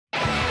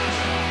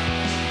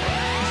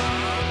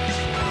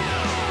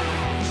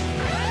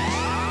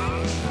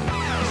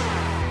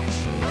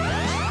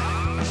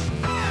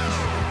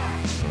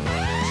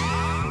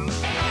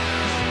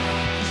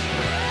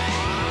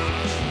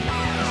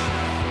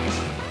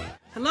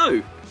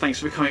Hello, thanks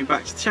for coming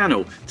back to the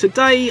channel.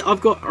 Today I've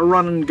got a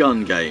run and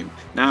gun game.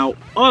 Now,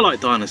 I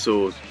like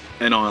dinosaurs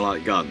and I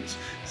like guns.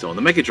 So on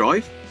the Mega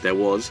Drive there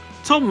was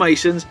Tom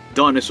Mason's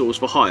Dinosaurs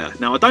for Hire.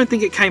 Now I don't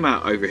think it came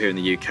out over here in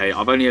the UK,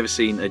 I've only ever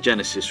seen a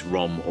Genesis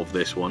ROM of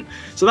this one.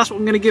 So that's what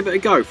I'm going to give it a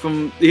go.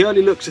 From the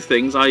early looks of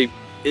things,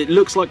 it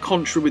looks like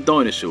Contra with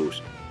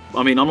dinosaurs.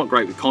 I mean, I'm not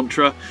great with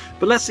Contra,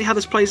 but let's see how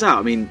this plays out.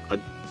 I mean, I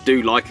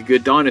do like a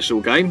good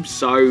dinosaur game,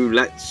 so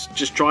let's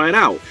just try it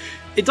out.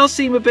 It does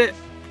seem a bit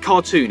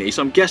cartoony,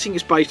 so I'm guessing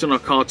it's based on a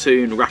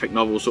cartoon, graphic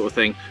novel sort of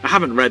thing. I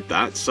haven't read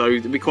that, so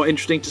it'd be quite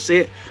interesting to see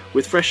it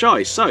with fresh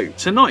eyes. So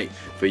tonight,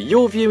 for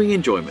your viewing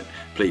enjoyment,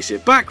 please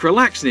sit back,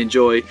 relax and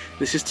enjoy.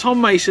 This is Tom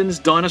Mason's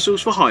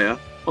Dinosaurs for Hire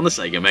on the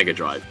Sega Mega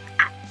Drive.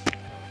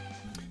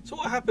 So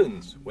what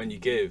happens when you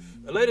give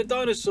a load of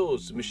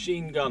dinosaurs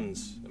machine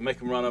guns and make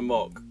them run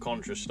amok,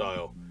 Contra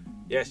style?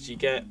 Yes, you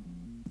get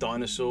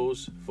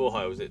Dinosaurs for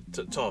Hire. Was it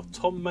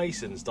Tom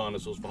Mason's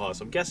Dinosaurs for Hire?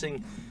 So I'm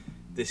guessing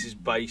this is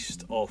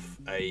based off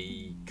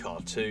a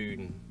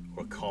cartoon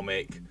or a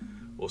comic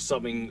or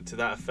something to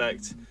that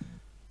effect.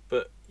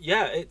 But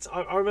yeah,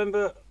 I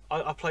remember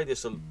I played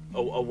this a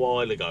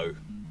while ago,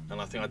 and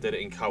I think I did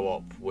it in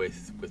co-op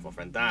with my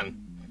friend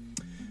Dan.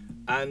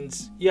 And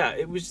yeah,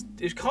 it was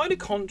kind of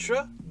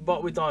Contra,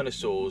 but with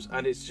dinosaurs,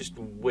 and it's just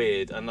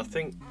weird. And I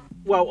think,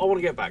 well, I want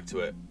to get back to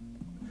it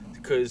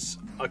because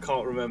I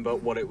can't remember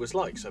what it was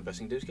like. So best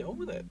thing to do is get on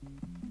with it.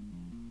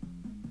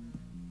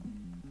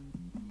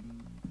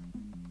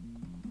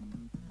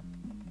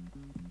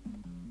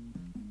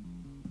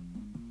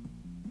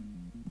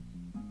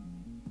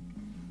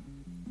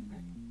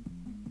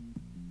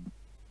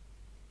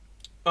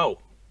 Oh,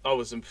 I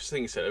was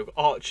thinking, we've got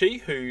Archie,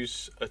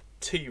 who's a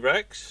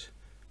T-Rex.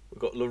 We've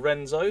got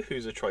Lorenzo,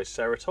 who's a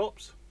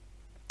Triceratops.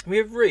 And we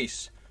have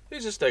Reese,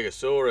 who's a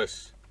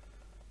Stegosaurus.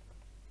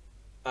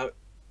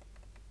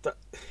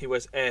 He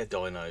wears air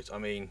dinos. I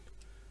mean,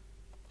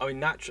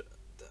 natural.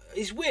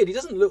 He's weird. He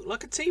doesn't look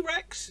like a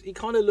T-Rex. He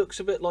kind of looks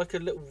a bit like a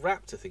little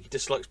raptor thing. He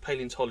dislikes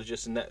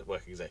paleontologists and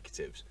network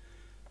executives.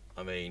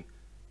 I mean,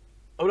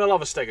 I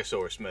love a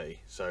Stegosaurus,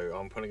 me. So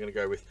I'm probably going to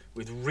go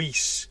with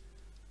Reese.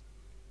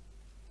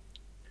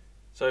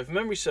 So if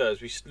memory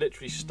serves, we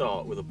literally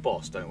start with a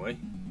boss, don't we?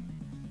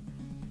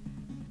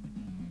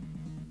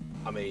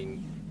 I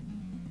mean,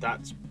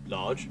 that's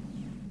large.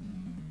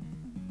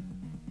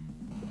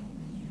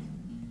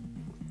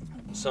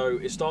 So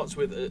it starts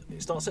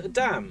at a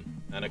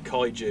dam, and a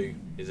kaiju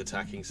is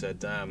attacking said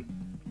dam.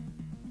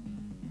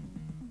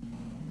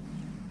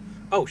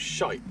 Oh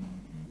shite!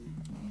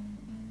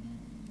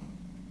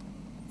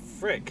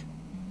 Frick!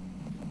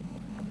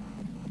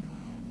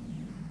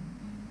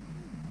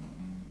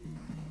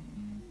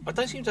 I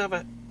don't seem to have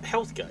a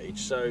health gauge,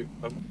 so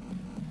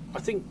I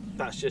think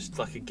that's just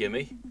like a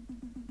gimme.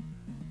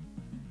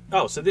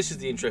 Oh, so this is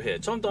the intro here.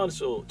 Tom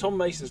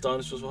Mason's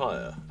Dinosaurs for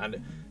Hire,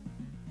 and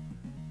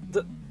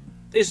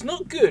it's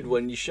not good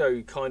when you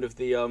show kind of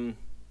the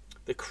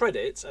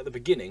credits at the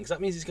beginning, because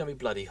that means it's going to be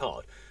bloody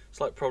hard. It's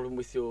like problem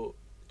with your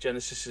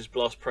Genesis's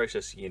blast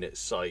processing unit,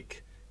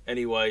 psych.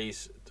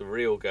 Anyways, the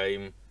real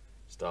game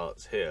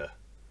starts here.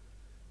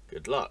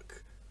 Good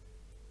luck.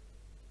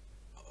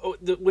 Oh,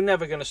 we're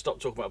never going to stop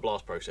talking about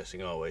blast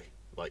processing, are we?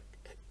 Like,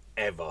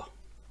 ever.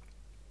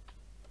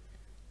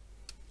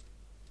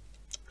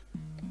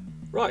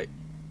 Right.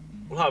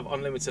 We'll have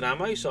unlimited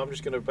ammo, so I'm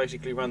just going to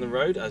basically run the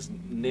road as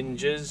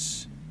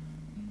ninjas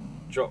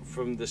drop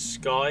from the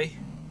sky.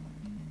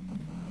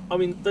 I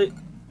mean, they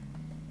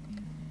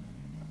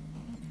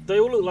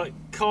all look like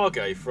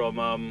Kage from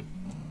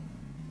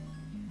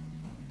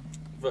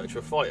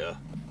Virtua Fighter.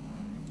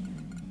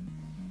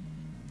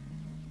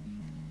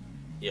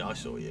 Yeah, I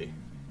saw you.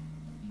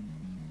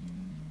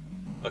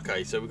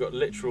 Okay, so we've got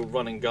literal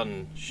run and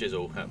gun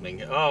shizzle happening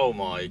here. Oh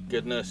my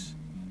goodness.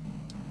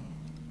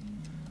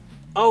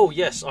 Oh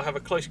yes, I have a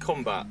close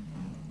combat.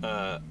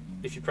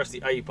 If you press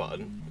the A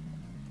button,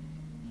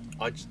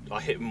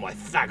 I hit my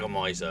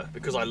Thagomizer,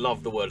 because I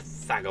love the word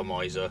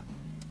Thagomizer.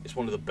 It's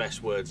one of the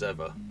best words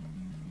ever.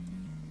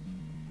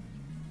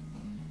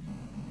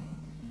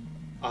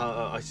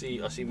 I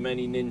see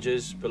many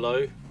ninjas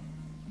below.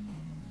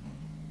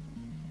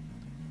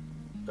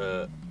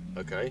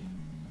 Okay.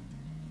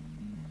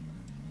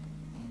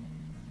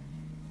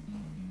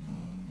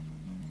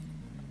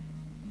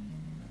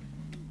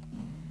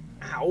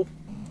 Ow.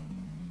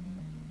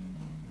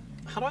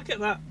 How do I get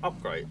that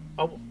upgrade?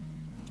 I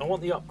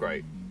want the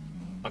upgrade.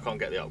 I can't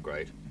get the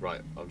upgrade. Right,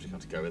 I'm just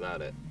going to go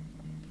without it.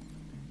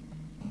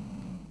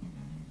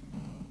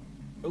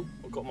 Oh,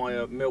 I've got my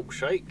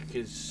milkshake,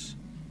 because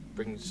it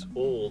brings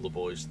all the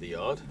boys to the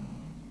yard.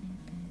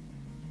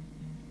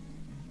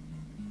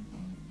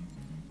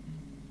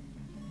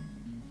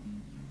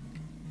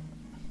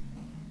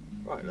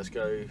 Right, let's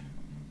go.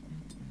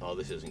 Oh,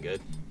 this isn't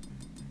good.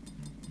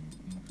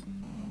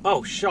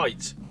 Oh,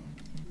 shite!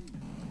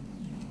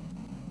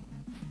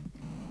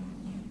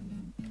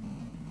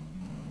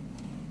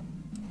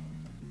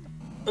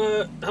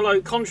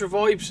 Hello, Contra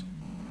vibes.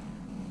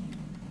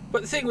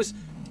 But the thing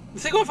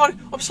I find,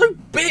 I'm so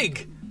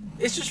big.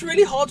 It's just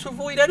really hard to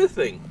avoid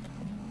anything.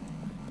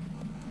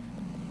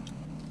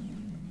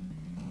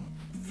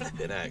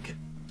 Flippin' heck.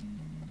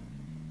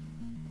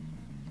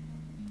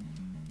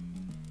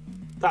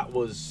 That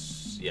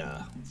was,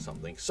 yeah,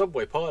 something.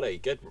 Subway party,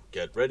 get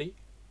ready.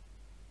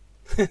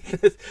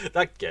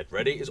 That get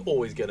ready is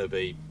always going to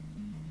be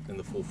in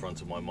the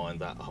forefront of my mind,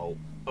 that whole...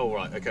 Oh,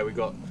 right, okay, we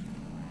got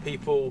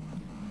people...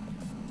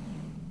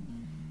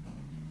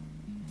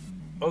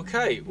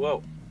 Okay,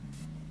 well...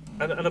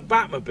 And a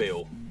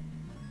Batmobile.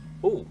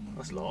 Ooh,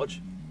 that's large.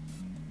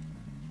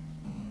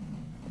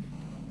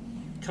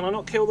 Can I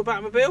not kill the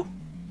Batmobile?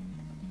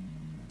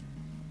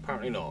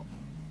 Apparently not.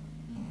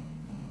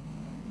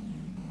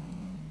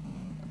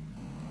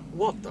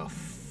 What the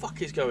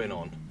fuck is going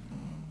on?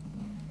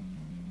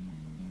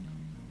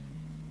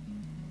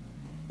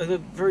 A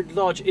very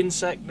large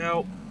insect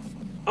now.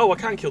 Oh, I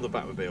can kill the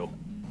Batmobile.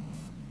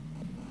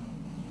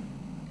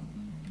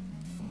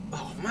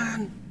 Oh,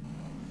 man.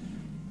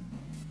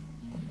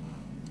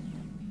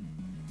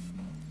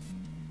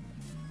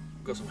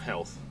 Got some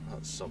health.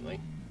 That's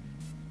something.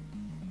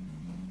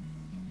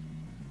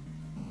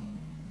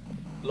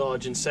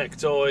 Large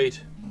insectoid.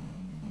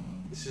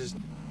 This is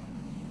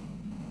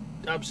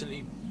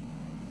absolutely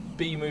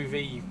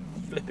B-movie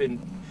flipping.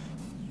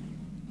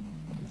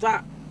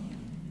 That...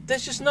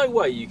 There's just no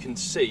way you can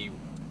see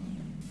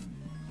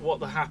what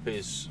the hap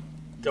is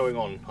going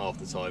on half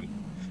the time.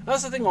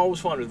 That's the thing I always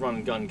find with run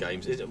and gun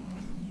games. Is am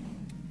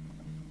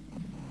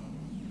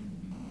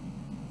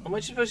I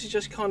supposed to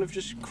just kind of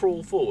just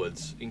crawl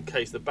forwards in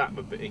case that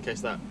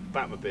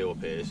Batmobile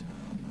appears?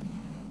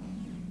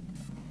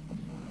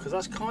 Because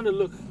that's kind of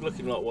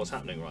looking like what's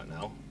happening right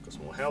now. Got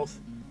some more health.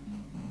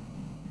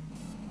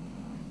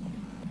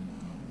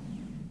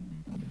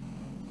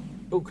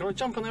 Oh, can I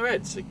jump on their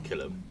heads to kill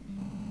them?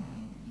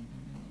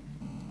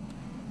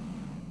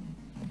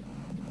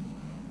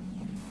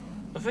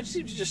 If I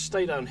seem to just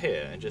stay down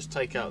here and just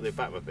take out the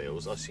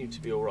Batmobiles, I seem to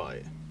be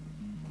alright.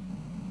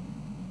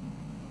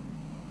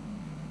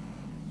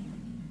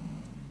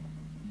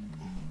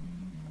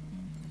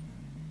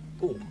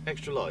 Ooh,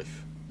 extra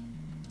life.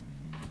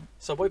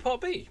 Subway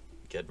Part B.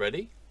 Get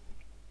ready.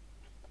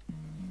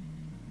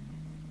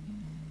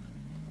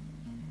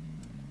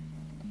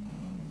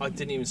 I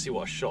didn't even see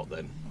what I shot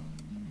then.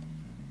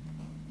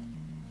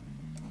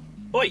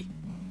 Oi!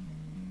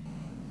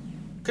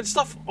 Could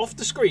stuff off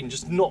the screen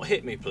just not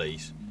hit me,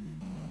 please?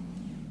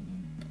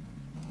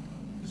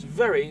 It's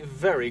very,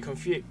 very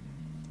confusing.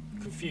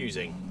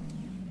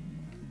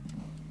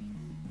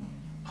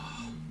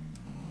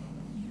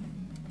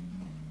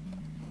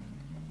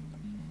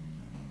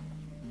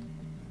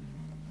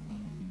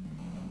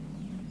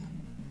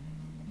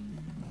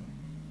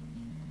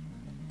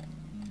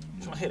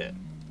 Can I hit it?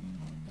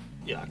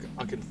 Yeah,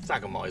 I can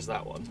thagomize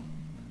that one.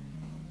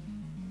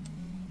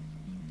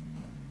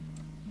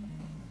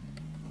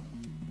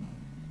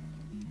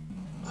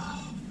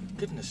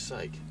 Goodness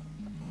sake.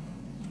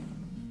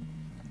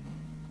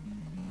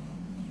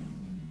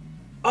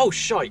 Oh,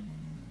 shite!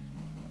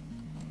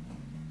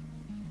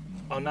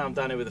 Oh, now I'm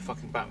down here with the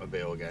fucking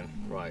Batmobile again.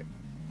 Right.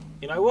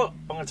 You know what?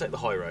 I'm going to take the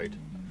high road.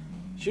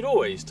 Should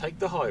always take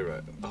the high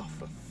road. Oh,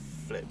 for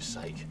flip's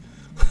sake.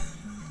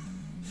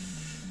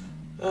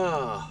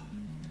 Ah.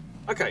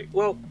 Okay,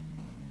 well...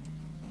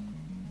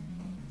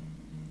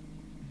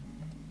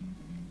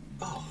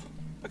 Oh.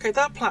 Okay,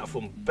 that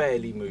platform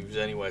barely moves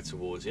anywhere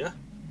towards you.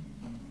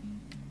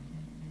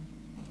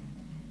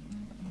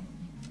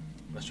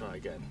 Let's try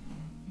again.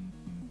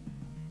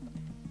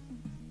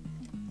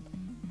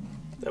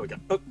 There we go.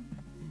 Oh.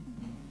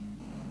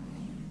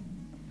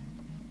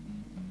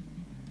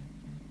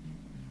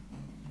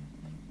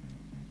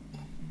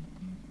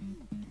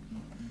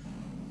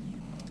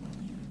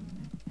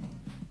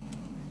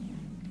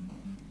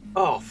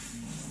 Oh,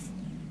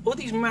 all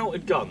these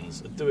mounted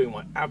guns are doing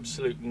my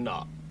absolute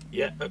nut.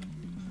 Yeah.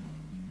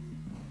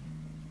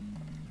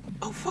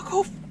 Oh, fuck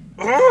off!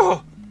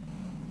 Oh!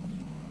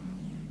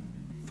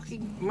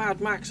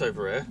 Mad Max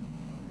over here.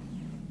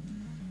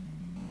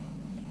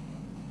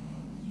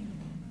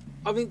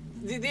 I mean,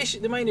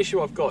 the main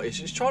issue I've got is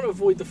just trying to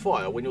avoid the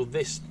fire when you're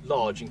this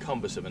large and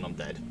cumbersome and I'm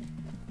dead.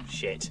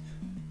 Shit.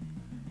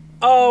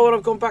 Oh, and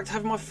I've gone back to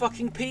having my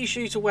fucking pea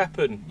shooter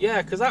weapon.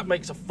 Yeah, because that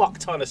makes a fuck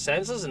ton of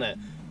sense, doesn't it?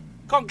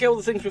 Can't kill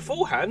the things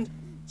beforehand,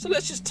 so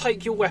let's just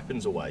take your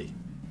weapons away.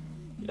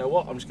 You know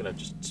what? I'm just going to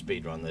just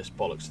speedrun this.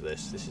 Bollocks to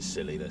this. This is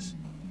silliness.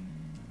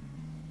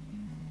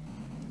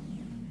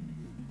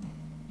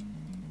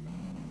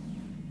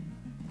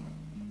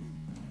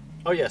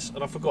 Oh yes,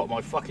 and I forgot, my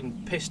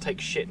fucking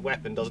piss-take-shit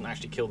weapon doesn't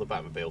actually kill the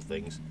Batmobile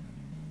things.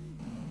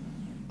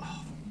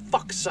 Oh, for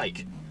fuck's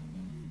sake.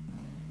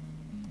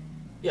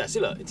 Yeah,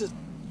 see look, it just...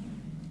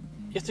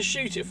 You have to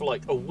shoot it for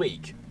like a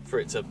week for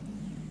it to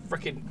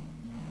frickin'...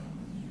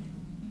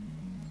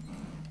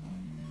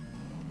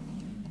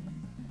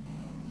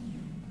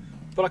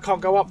 But I can't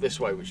go up this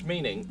way, which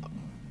meaning...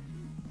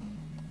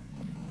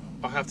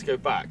 I have to go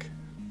back.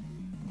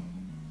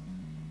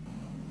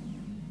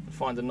 And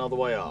find another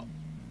way up.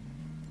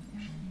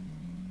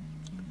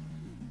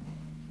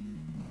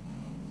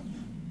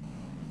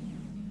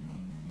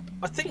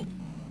 I think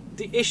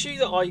the issue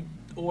that I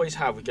always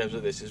have with games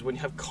like this is when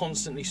you have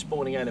constantly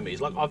spawning enemies.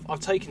 Like, I've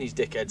taken these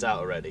dickheads out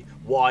already.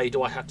 Why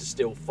do I have to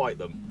still fight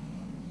them?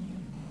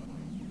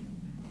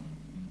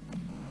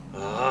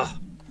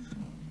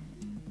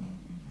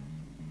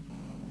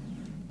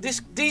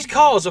 These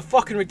cars are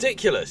fucking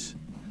ridiculous.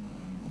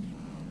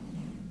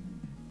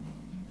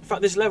 In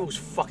fact, this level's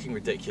fucking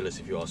ridiculous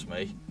if you ask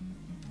me.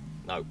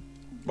 No.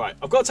 Right,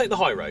 I've got to take the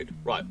high road.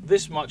 Right,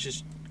 this much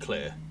is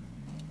clear.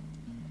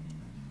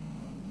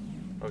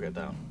 I'll get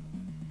down.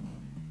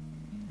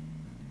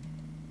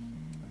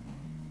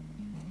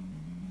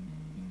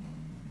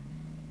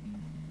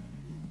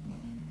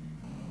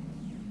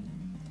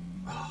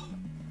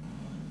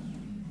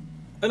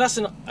 And that's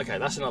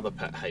another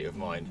pet hate of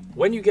mine.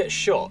 When you get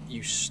shot,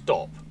 you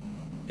stop.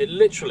 It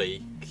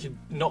literally can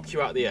knock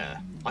you out of the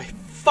air. I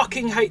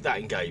fucking hate that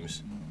in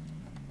games.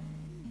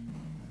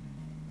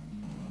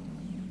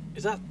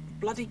 Is that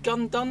bloody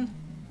gun done?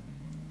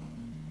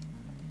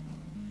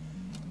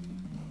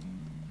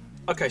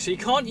 Okay, so you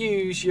can't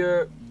use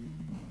your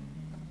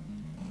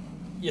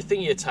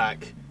thingy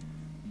attack.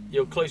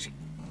 You're close.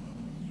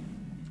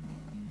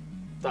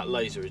 That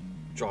laser is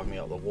driving me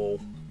up the wall.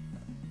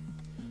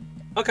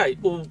 Okay,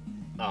 well,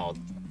 oh,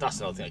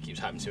 that's another thing that keeps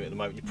happening to me at the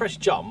moment. You press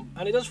jump,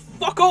 and it does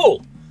fuck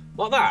all!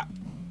 Like that.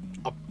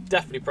 I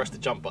definitely pressed the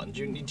jump button.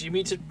 Do you need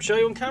me to show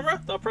you on camera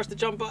that I pressed the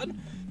jump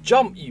button?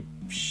 Jump, you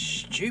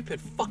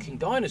stupid fucking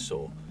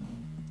dinosaur.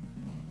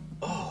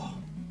 Oh.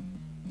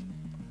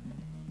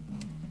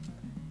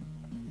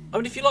 I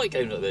mean, if you like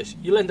games like this,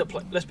 you'll end up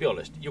let's be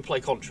honest, you'll play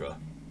Contra.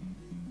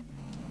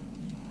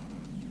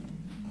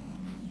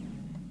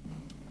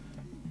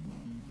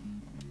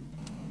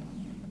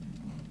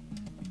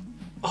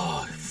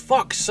 Oh,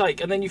 fuck's sake,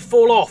 and then you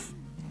fall off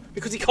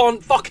because he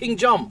can't fucking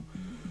jump.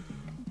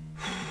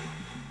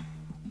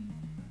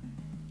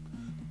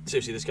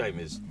 Seriously, this game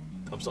is,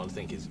 I'm starting to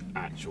think, is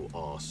actual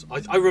arse.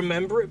 I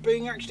remember it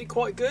being actually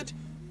quite good.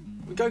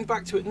 But going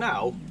back to it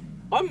now,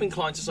 I'm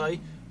inclined to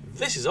say,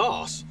 this is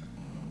arse.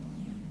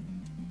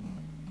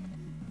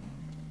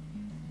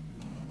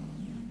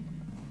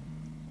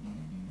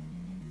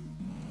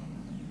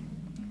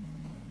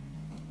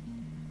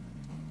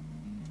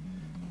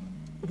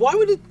 Why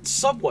would a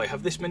subway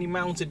have this many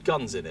mounted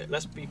guns in it?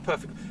 Let's be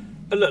perfect.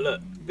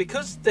 Look,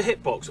 because the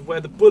hitbox of where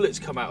the bullets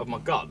come out of my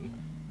gun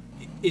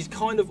is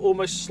kind of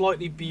almost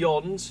slightly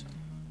beyond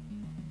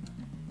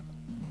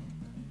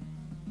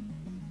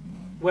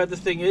where the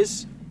thing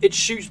is. It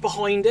shoots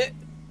behind it.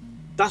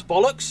 That's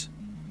bollocks.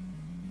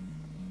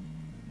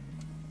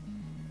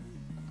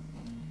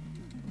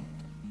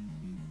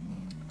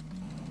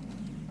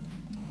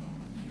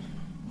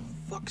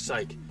 Fuck's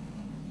sake.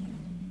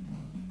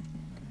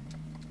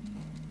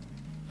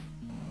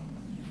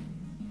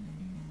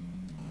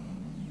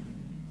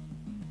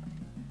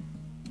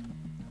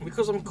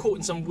 Because I'm caught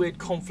in some weird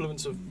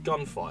confluence of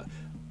gunfire.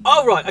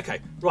 Oh, right, okay,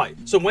 right.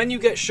 So when you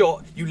get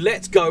shot, you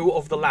let go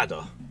of the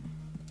ladder.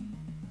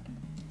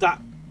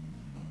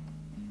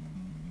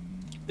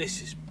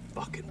 This is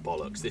fucking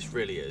bollocks. This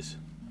really is.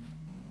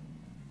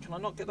 Can I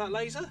not get that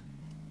laser?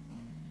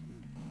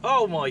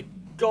 Oh my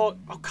god.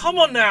 Oh, come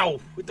on now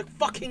with the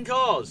fucking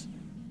cars.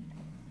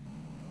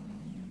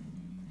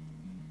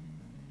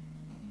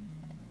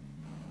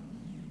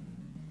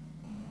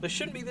 They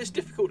shouldn't be this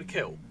difficult to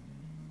kill.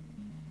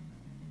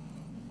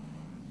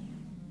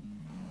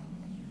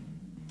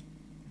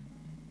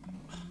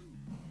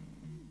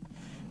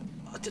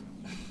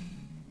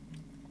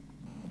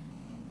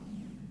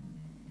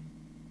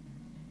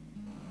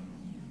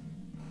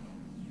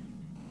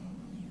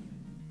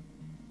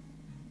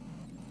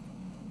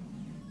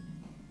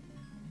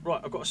 Right,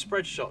 I've got a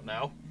spread shot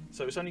now,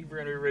 so it's only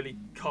really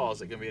cars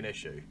that are going to be an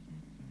issue.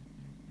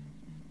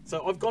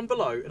 So I've gone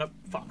below and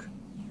fuck.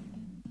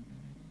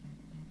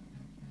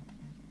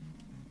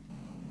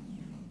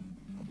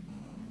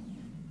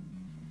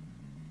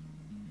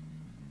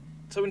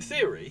 So in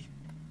theory,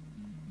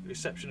 with the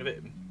exception of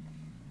him,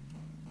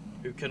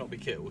 who cannot be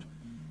killed,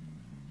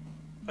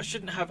 I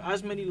shouldn't have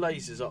as many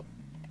lasers up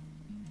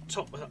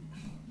top.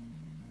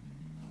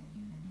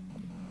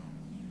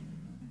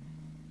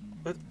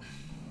 But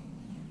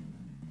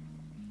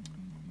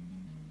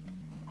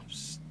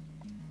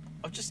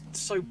I'm just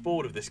so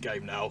bored of this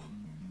game now.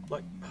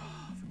 Like,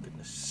 oh, for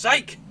goodness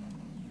sake!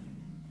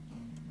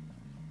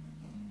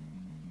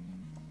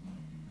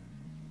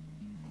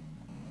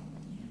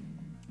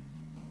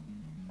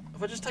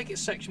 If I just take it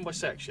section by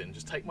section,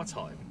 just take my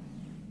time.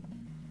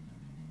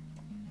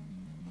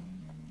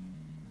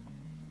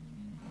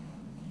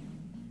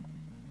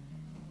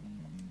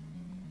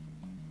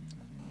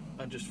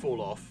 And just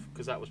fall off,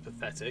 because that was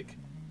pathetic.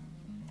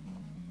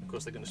 Of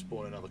course they're going to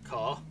spawn another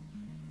car.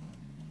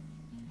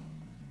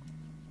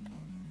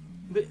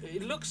 But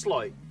it looks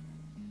like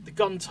the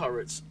gun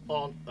turrets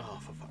aren't, oh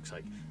for fuck's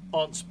sake,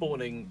 aren't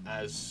spawning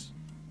as,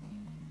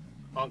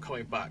 aren't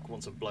coming back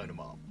once I've blown them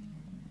up,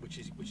 which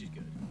is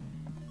good.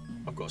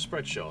 I've got a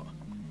spread shot.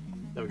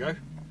 There we go.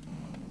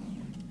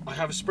 I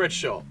have a spread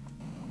shot.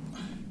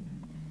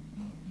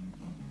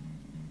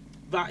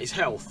 That is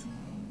health.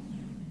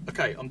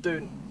 Okay, I'm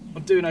doing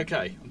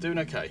okay. I'm doing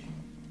okay.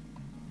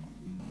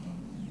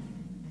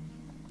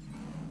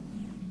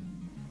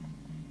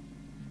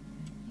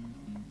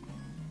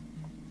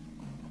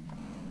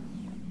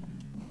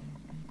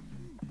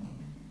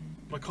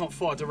 I can't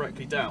fire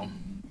directly down.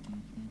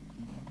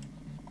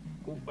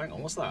 Oh, hang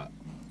on, what's that?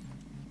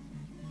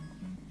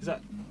 Is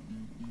that...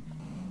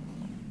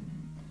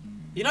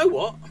 You know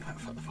what? I'm about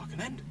to fuck the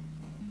fucking end.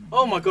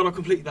 Oh my god, I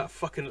completed that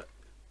fucking...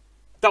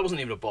 That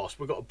wasn't even a boss.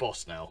 We've got a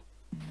boss now.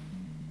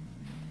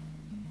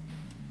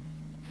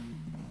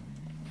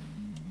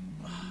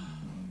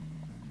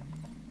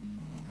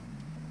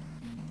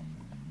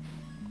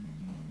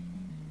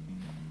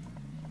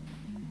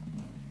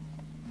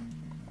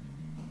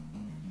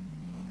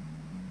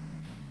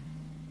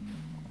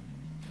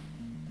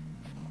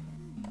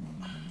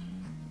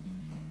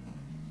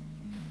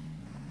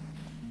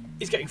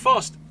 He's getting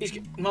fast.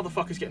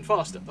 Motherfucker's getting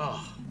faster.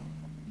 Oh.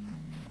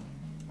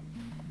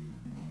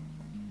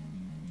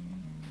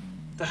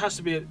 There has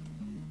to be a...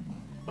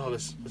 Oh,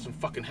 there's some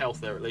fucking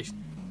health there at least.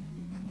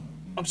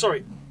 I'm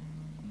sorry.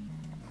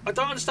 I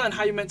don't understand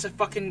how you're meant to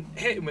fucking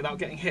hit him without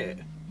getting hit.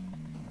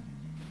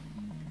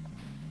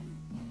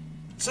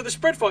 So the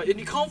spread fire, and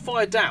you can't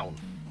fire down.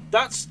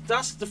 That's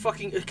the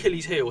fucking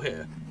Achilles heel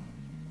here.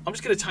 I'm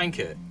just gonna tank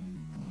it.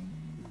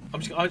 I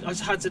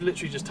just had to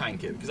literally just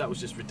tank it because that was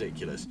just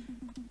ridiculous.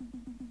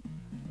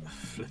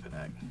 Flipping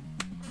heck.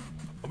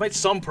 I've made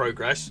some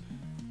progress.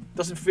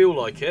 Doesn't feel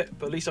like it,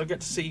 but at least I get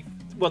to see.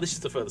 Well, this is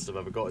the furthest I've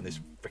ever got in this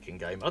freaking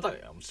game.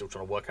 I'm still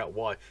trying to work out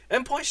why.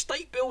 Empire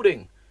State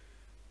Building.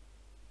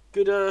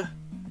 Good.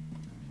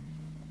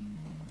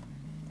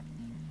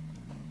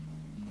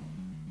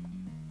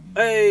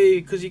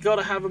 Hey, because you got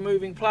to have a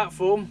moving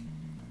platform.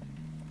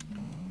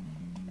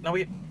 Now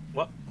we...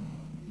 What?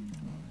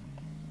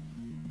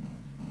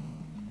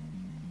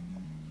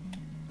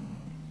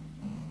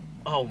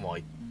 Oh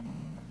my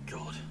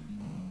god.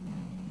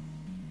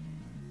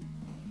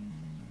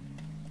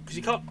 Because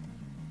you can't...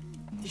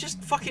 You're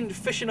just fucking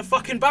fishing a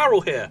fucking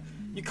barrel here.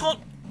 You can't...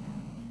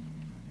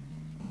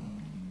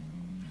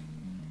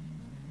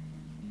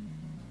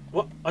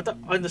 What? I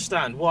don't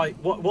understand. Why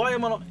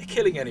am I not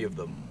killing any of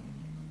them?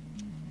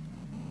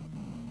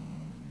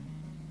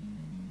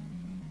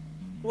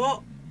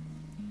 What?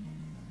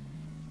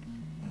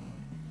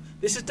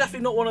 This is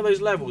definitely not one of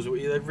those levels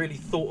where they really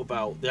thought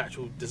about the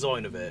actual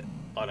design of it.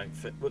 I don't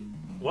fit.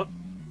 What?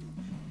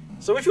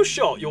 So if you're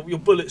shot, your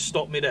bullets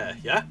stop mid-air,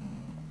 yeah?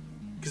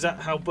 Because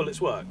that's how bullets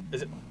work.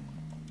 Is it?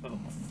 Oh,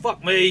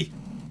 fuck me!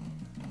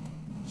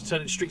 Just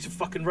turn it streaks of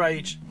fucking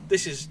rage.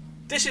 This is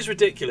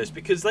ridiculous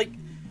because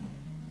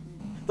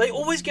they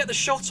always get the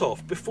shot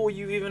off before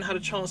you even had a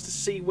chance to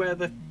see where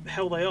the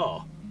hell they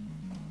are.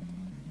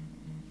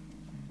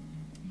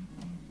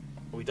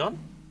 Are we done?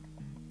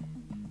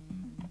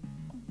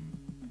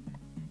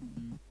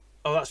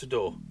 Oh, that's the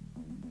door.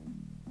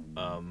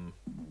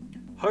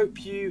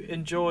 Hope you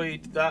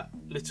enjoyed that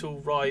little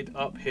ride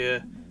up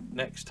here.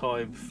 Next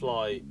time,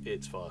 fly,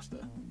 it's faster.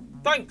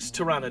 Thanks,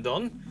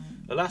 Pteranodon.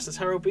 Alas, the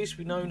terrible beast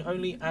we known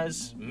only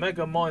as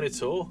Mega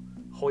Minotaur,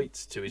 Hoyt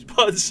to his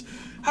buds,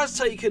 has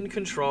taken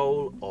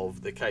control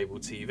of the cable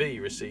TV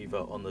receiver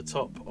on the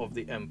top of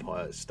the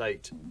Empire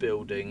State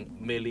Building.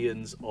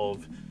 Millions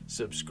of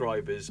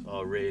subscribers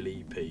are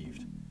really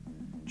peeved.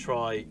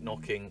 Try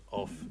knocking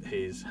off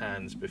his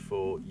hands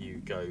before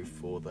you go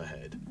for the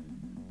head.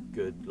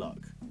 Good luck.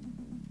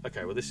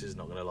 Okay, well this is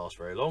not going to last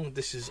very long. I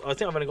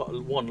think I've only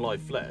got one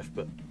life left,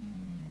 but...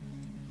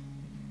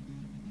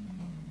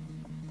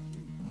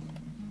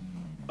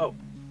 Oh.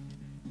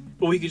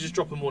 Or he could just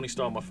drop a Morning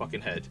Star on my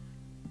fucking head.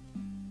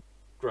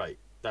 Great.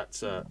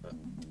 That's, at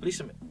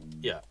least I'm...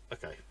 Yeah,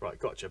 okay, right,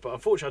 gotcha. But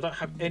unfortunately I don't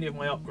have any of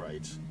my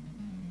upgrades.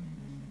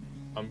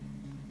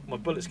 My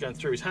bullet's going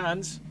through his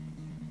hands.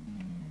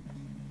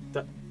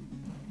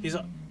 He's...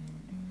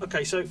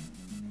 Okay, so...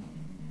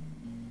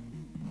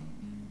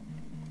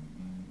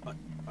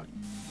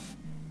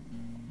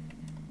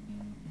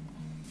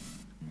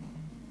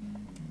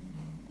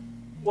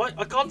 Why?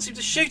 I can't seem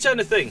to shoot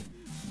anything.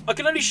 I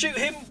can only shoot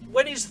him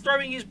when he's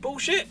throwing his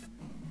bullshit.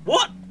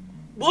 What?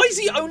 Why is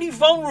he only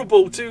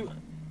vulnerable to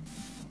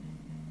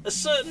a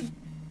certain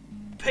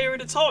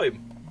period of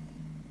time?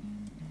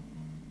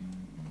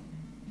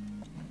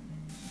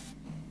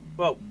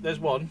 Well, there's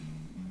one.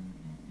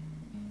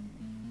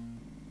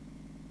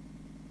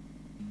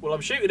 Well,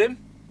 I'm shooting him.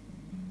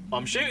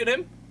 I'm shooting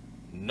him.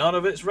 None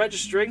of it's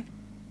registering.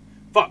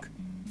 Fuck.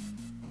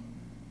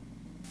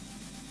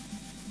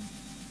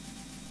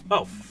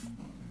 Oh.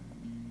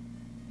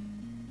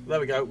 There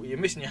we go. You're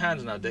missing your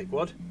hands now,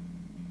 dickwad.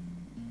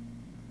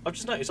 I've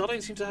just noticed I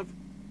don't seem to have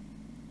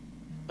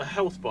a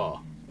health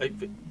bar.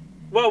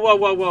 Whoa, whoa,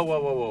 whoa, whoa, whoa,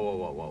 whoa, whoa, whoa,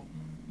 whoa, whoa.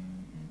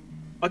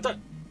 I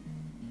don't...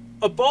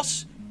 A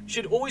boss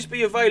should always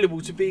be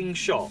available to being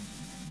shot.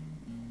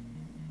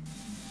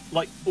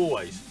 Like,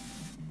 always.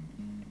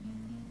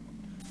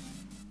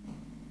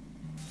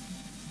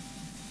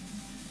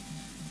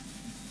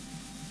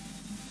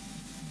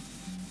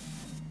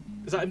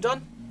 Is that him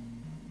done?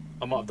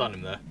 I might have done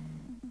him there.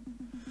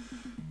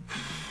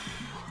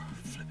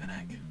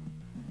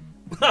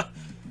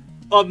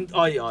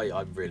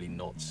 I'm really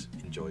not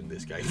enjoying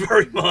this game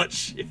very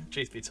much, if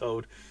truth be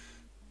told.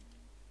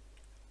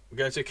 We're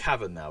going to a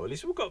cavern now. At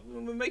least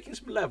we're making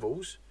some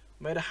levels.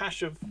 Made a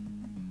hash of...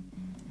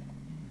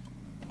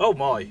 Oh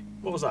my,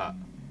 what was that?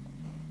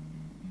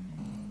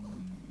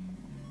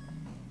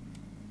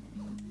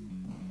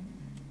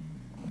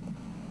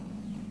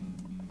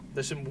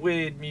 There's some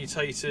weird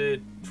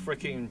mutated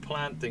freaking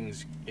plant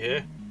things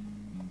here.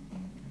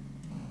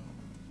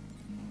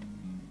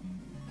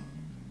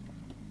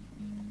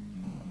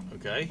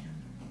 Okay.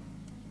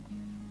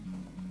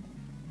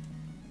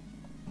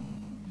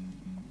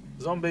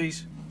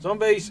 Zombies!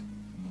 Zombies!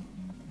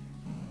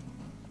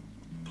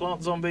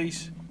 Plant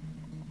zombies.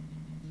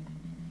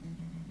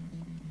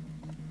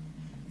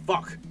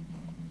 Fuck!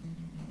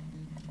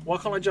 Why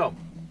can't I jump?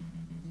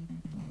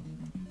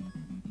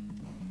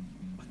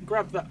 I can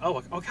grab that.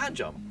 Oh, I can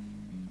jump.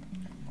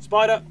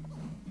 Spider!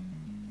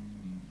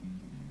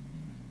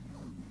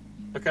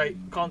 Okay,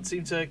 can't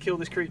seem to kill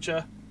this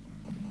creature.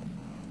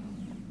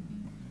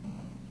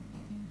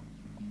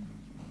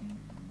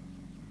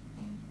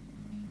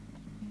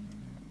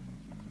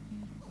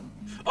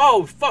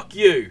 Oh, fuck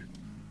you!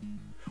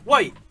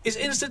 Wait, it's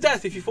instant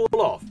death if you fall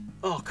off.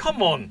 Oh,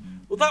 come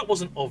on. Well, that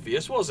wasn't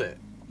obvious, was it?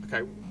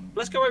 Okay,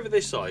 let's go over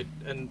this side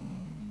and...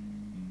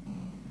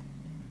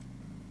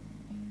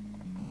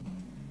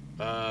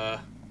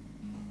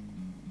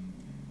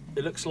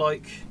 It looks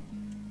like,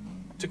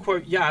 to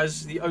quote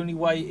Yaz, the only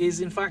way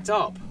is in fact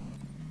up.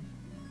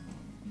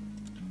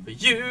 For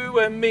you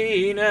and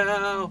me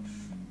now.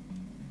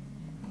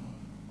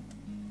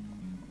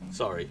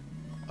 Sorry,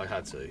 I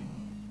had to.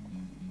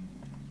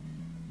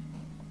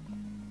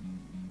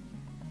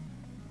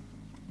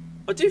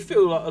 I do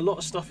feel like a lot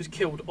of stuff is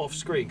killed off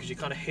screen because you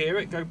kind of hear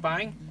it go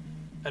bang.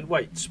 And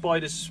wait,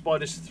 spiders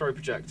throw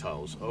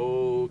projectiles.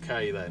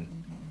 Okay then.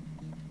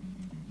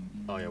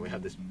 Oh yeah, we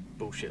had this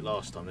bullshit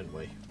last time, didn't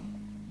we?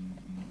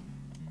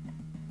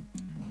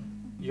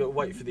 You gotta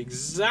wait for the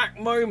exact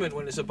moment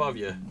when it's above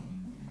you.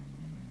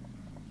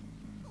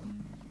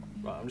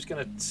 Right, I'm just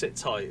gonna sit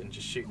tight and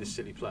just shoot this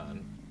silly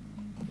plant.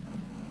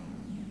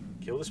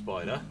 Kill the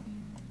spider.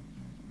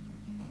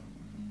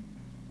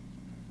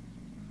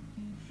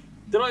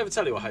 Did I ever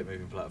tell you I hate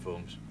moving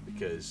platforms?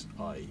 Because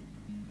I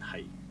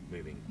hate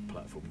moving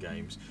platform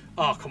games.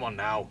 Oh, come on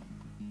now.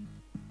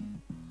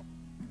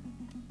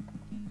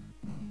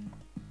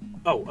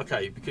 Oh,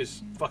 okay,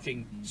 because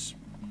fucking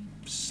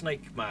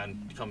Snake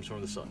Man comes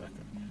from the side. Okay.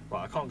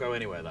 Right, I can't go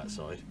anywhere that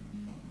side.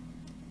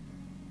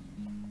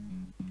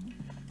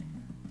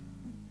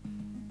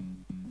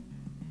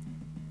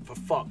 For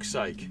fuck's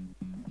sake.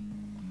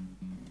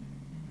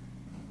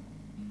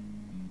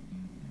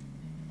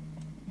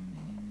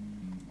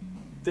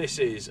 This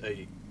is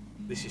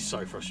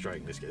so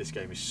frustrating. This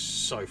game is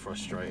so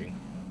frustrating.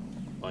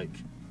 Like,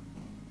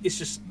 it's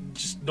just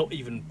not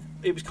even.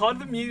 It was kind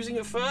of amusing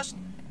at first,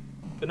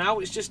 but now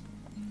it's just,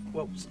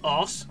 well, it's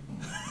arse.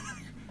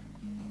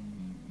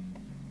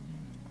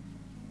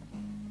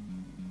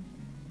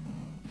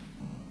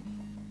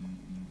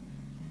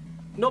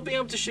 Not being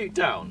able to shoot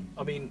down.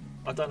 I mean,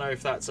 I don't know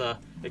if that's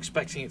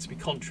expecting it to be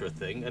Contra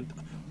thing, and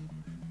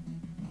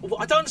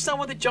I don't understand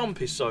why the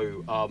jump is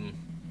so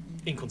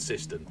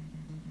inconsistent.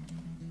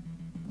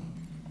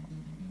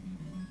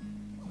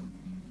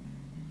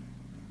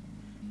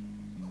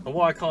 And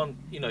why I can't,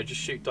 you know,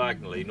 just shoot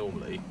diagonally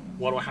normally?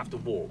 Why do I have to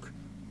walk?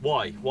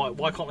 Why?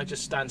 Why can't I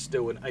just stand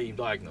still and aim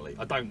diagonally?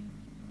 I don't...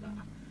 Nah.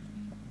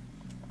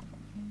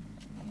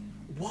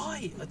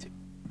 Why?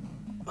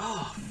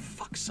 Oh,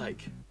 fuck's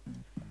sake.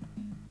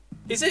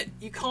 Is it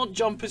you can't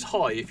jump as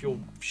high if you're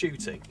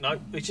shooting? No,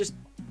 it's just...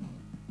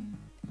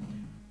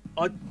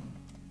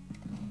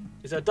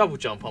 Is there a double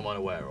jump I'm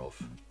unaware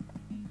of?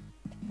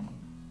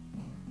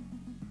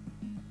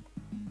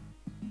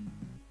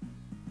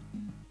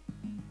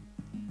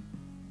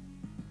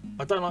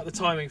 I don't like the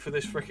timing for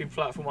this freaking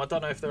platform. I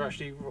don't know if they're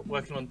actually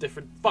working on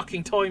different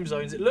fucking time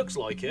zones. It looks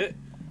like it.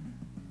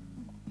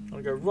 I'm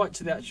going to go right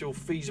to the actual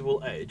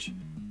feasible edge.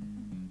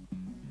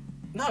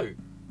 No.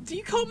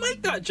 You can't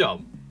make that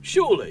jump.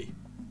 Surely.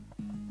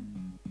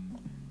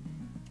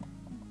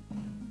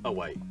 Oh,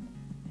 wait.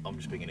 I'm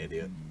just being an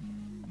idiot.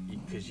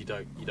 Because you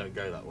don't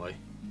go that way.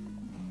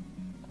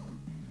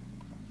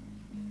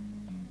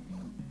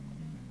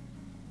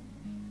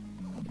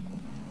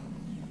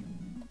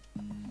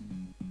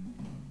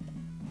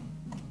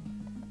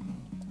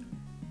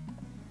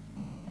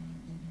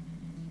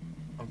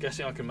 I'm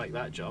guessing I can make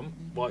that jump.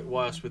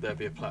 Why else would there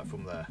be a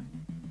platform there?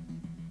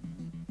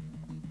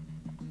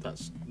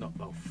 That's not...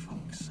 Oh,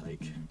 fuck's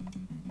sake.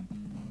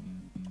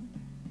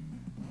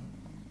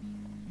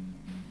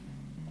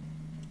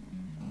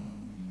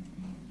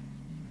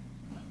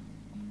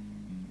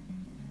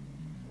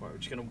 Right, we're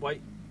just going to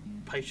wait.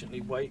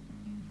 Patiently wait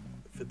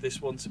for this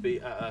one to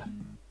be at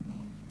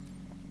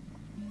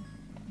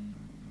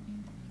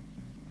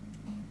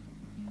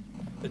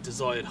a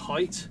desired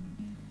height.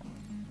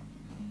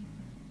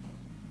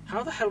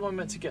 How the hell am I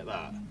meant to get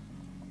that?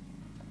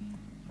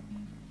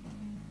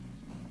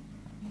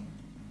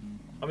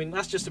 I mean,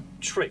 that's just a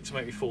trick to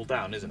make me fall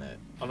down, isn't it?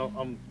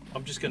 I'm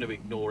just going to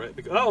ignore it.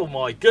 Because, oh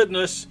my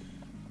goodness!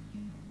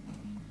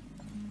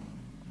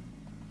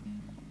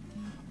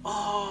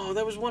 Oh,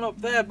 there was one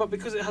up there, but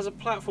because it has a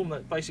platform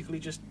that basically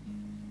just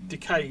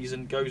decays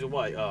and goes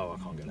away. Oh,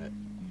 I can't get it.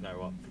 You know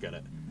what? Forget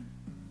it.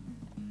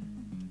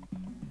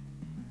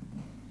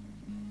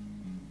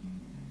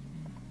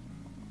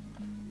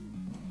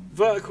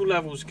 Vertical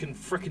levels can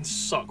frickin'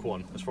 suck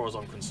one, as far as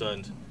I'm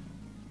concerned.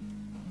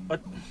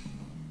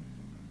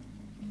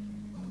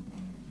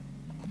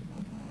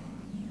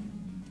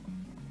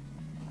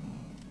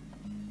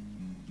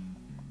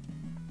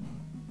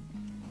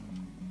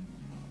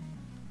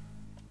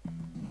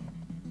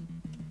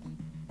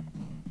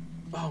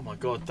 Oh my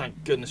god,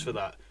 thank goodness for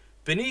that.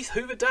 Beneath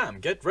Hoover Dam,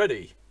 get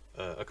ready.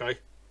 Okay.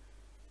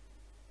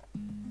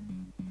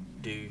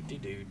 Do.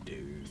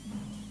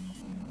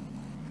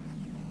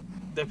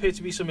 There appear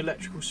to be some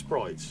electrical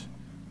sprites.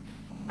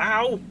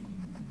 Ow!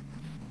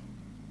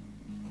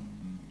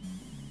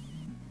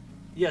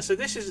 Yeah, so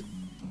this is...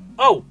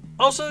 Oh!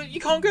 Also, you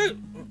can't go...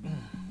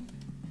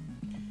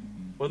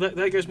 Well,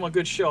 there goes my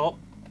good shot.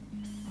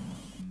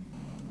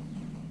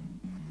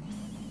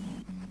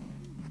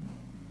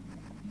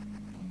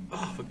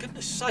 Oh, for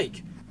goodness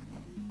sake.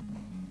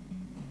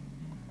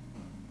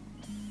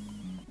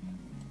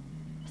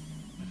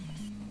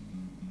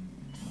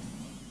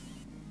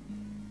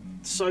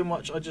 So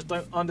much, I just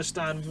don't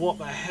understand what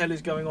the hell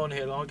is going on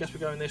here. I guess we're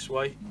going this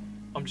way.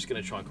 I'm just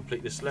going to try and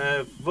complete this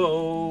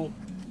level.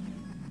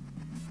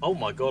 Oh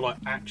my god, I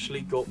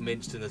actually got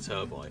minced in the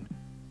turbine.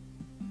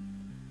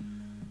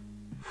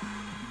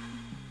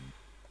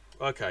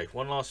 Okay,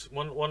 one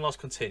last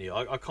continue.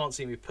 I can't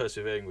see me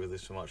persevering with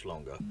this for much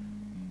longer.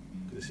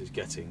 This is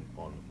getting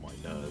on my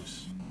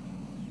nerves.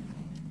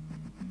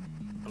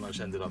 And I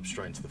just ended up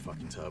straight into the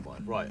fucking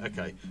turbine. Right,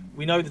 okay.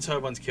 We know the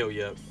turbines kill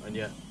you, and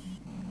yet...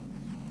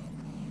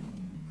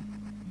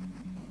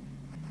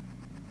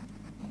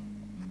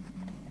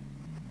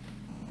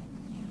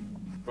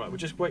 Right, we'll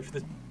just wait for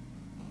the...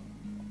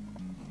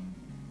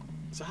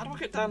 So how do I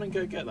get down and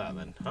go get that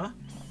then, huh?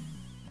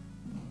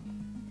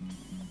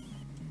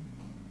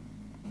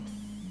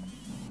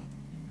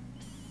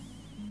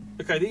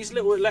 Okay, these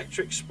little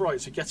electric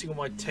sprites are getting on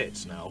my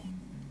tits now.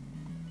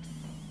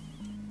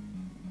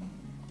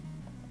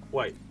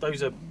 Wait,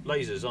 those are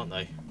lasers, aren't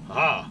they?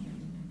 Ah!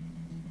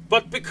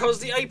 But because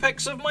the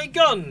apex of my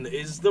gun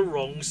is the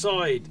wrong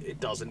side, it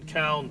doesn't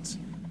count.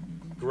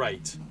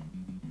 Great.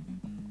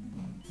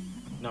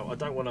 No, I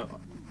don't want to...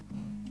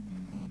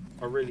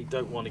 I really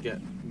don't want to get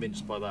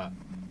minced by that.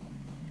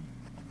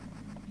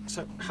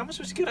 So, how am I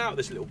supposed to get out of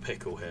this little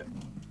pickle here?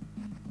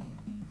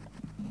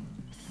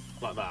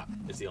 Like that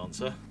is the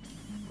answer.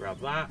 Grab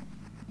that.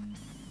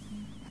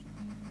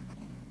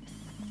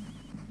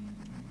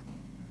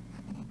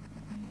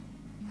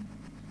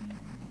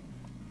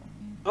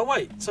 Oh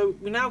wait, so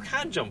we now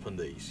can jump on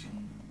these.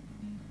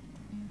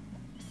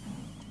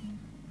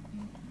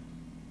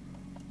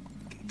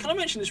 Can I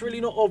mention it's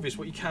really not obvious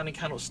what you can and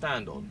cannot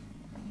stand on?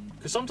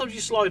 Because sometimes you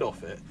slide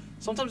off it,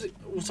 sometimes it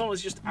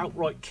just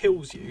outright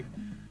kills you.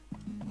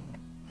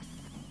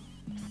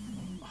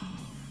 Oh,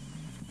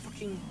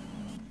 fucking...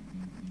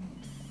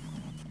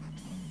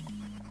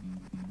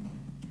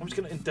 I'm just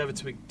going to endeavour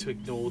to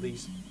ignore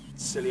these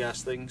silly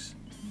ass things.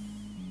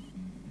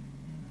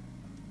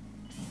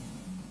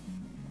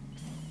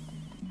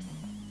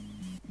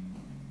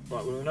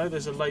 Right, well we know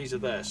there's a laser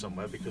there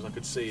somewhere because I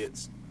could see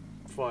its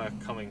fire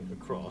coming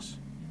across.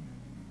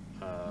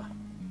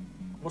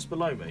 What's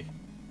below me?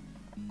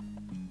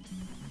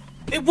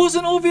 It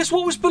wasn't obvious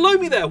what was below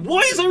me there! Why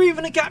is there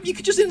even a gap? You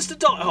could just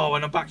insta-die. Oh,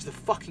 and I'm back to the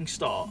fucking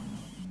start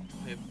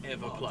I have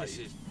ever played. This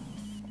is...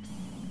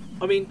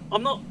 I mean,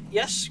 I'm not...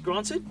 Yes,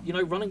 granted, you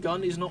know, run and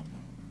gun is not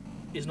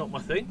my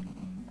thing.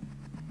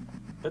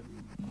 But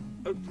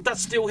that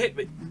still hit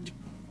me.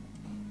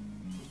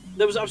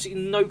 There was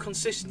absolutely no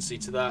consistency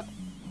to that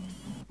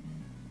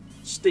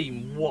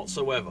steam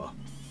whatsoever.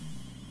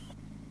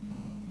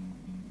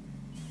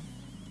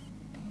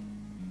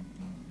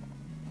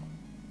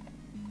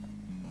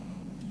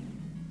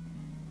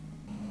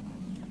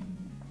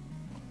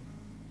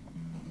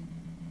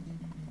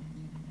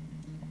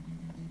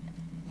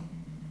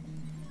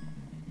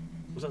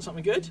 Was that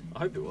something good? I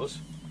hope it was.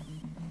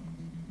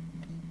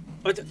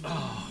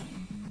 Oh.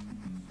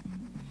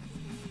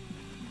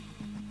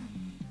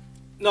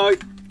 No,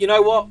 you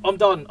know what? I'm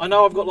done. I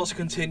know I've got lots of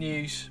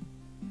continues.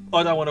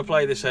 I don't want to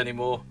play this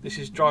anymore. This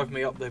is driving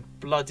me up the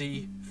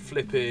bloody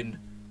flipping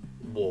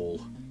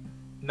wall.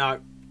 No,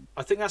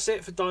 I think that's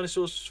it for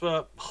Dinosaurs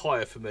for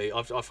Hire for me.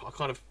 I've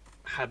kind of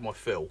had my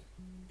fill,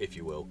 if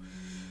you will.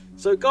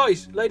 So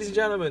guys, ladies and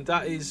gentlemen,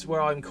 that is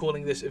where I'm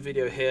calling this a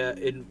video here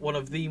in one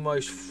of the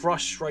most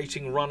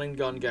frustrating run and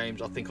gun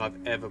games I think I've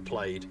ever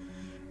played.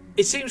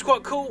 It seems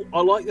quite cool.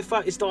 I like the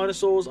fact it's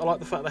dinosaurs. I like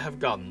the fact they have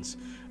guns.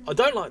 I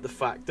don't like the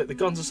fact that the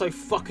guns are so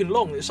fucking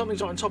long that if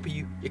something's right on top of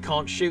you, you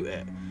can't shoot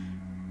it.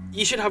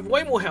 You should have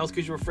way more health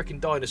because you're a freaking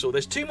dinosaur.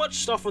 There's too much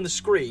stuff on the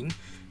screen.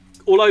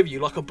 all over you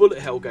like a bullet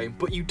hell game,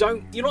 but you're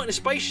not in a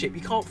spaceship,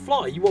 you can't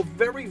fly. You are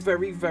very,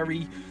 very,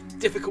 very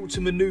difficult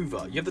to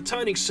maneuver. You have the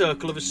turning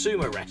circle of a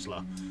sumo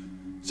wrestler.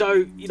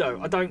 So, you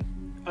know,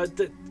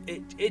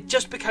 it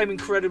just became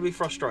incredibly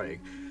frustrating.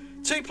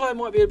 2-player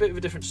might be a bit of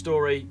a different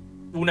story.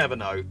 We'll never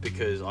know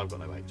because I've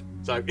got no mates.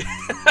 So,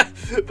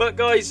 but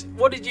guys,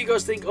 what did you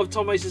guys think of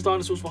Tom Mason's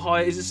Dinosaurs for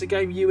Hire? Is this a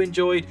game you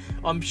enjoyed?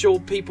 I'm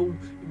sure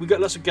we got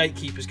lots of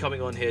gatekeepers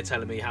coming on here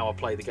telling me how I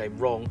played the game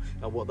wrong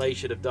and what they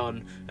should have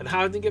done and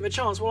how I didn't give it a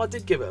chance. Well, I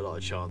did give it a lot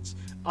of chance.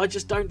 I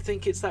just don't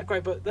think it's that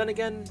great. But then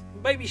again,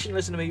 maybe you shouldn't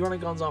listen to me. Run and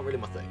guns aren't really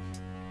my thing.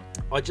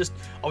 I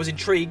was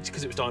intrigued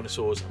because it was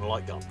dinosaurs and I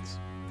like guns.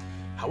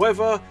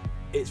 However,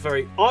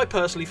 I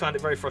personally found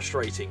it very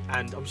frustrating,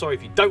 and I'm sorry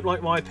if you don't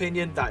like my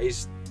opinion. That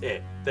is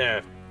it.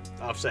 There,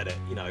 I've said it.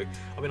 You know,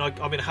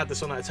 I had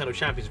this on that Eternal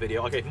Champions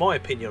video. I gave my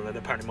opinion, and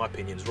apparently my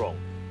opinion's wrong.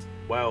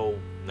 Well,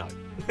 no.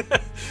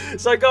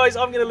 So, guys,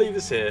 I'm going to leave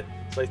this here.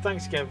 So,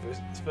 thanks again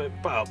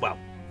for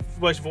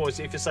most of all,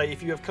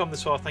 if you have come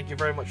this far, thank you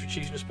very much for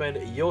choosing to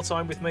spend your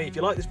time with me. If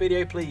you like this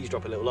video, please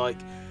drop a little like.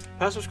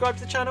 Perhaps subscribe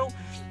to the channel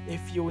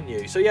if you're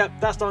new. So, yeah,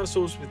 that's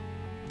Dinosaurs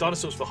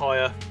for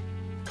Hire.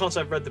 Can't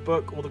say I've read the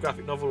book, or the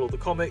graphic novel, or the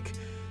comic.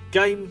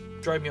 Game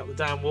drove me up the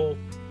damn wall.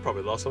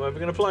 Probably the last time I'm ever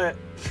going to play it.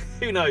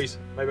 Who knows?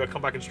 Maybe I'll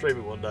come back and stream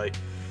it one day.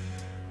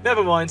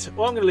 Never mind.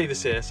 Well, I'm going to leave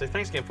this here. So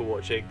thanks again for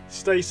watching.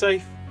 Stay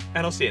safe,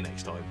 and I'll see you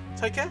next time.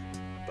 Take care.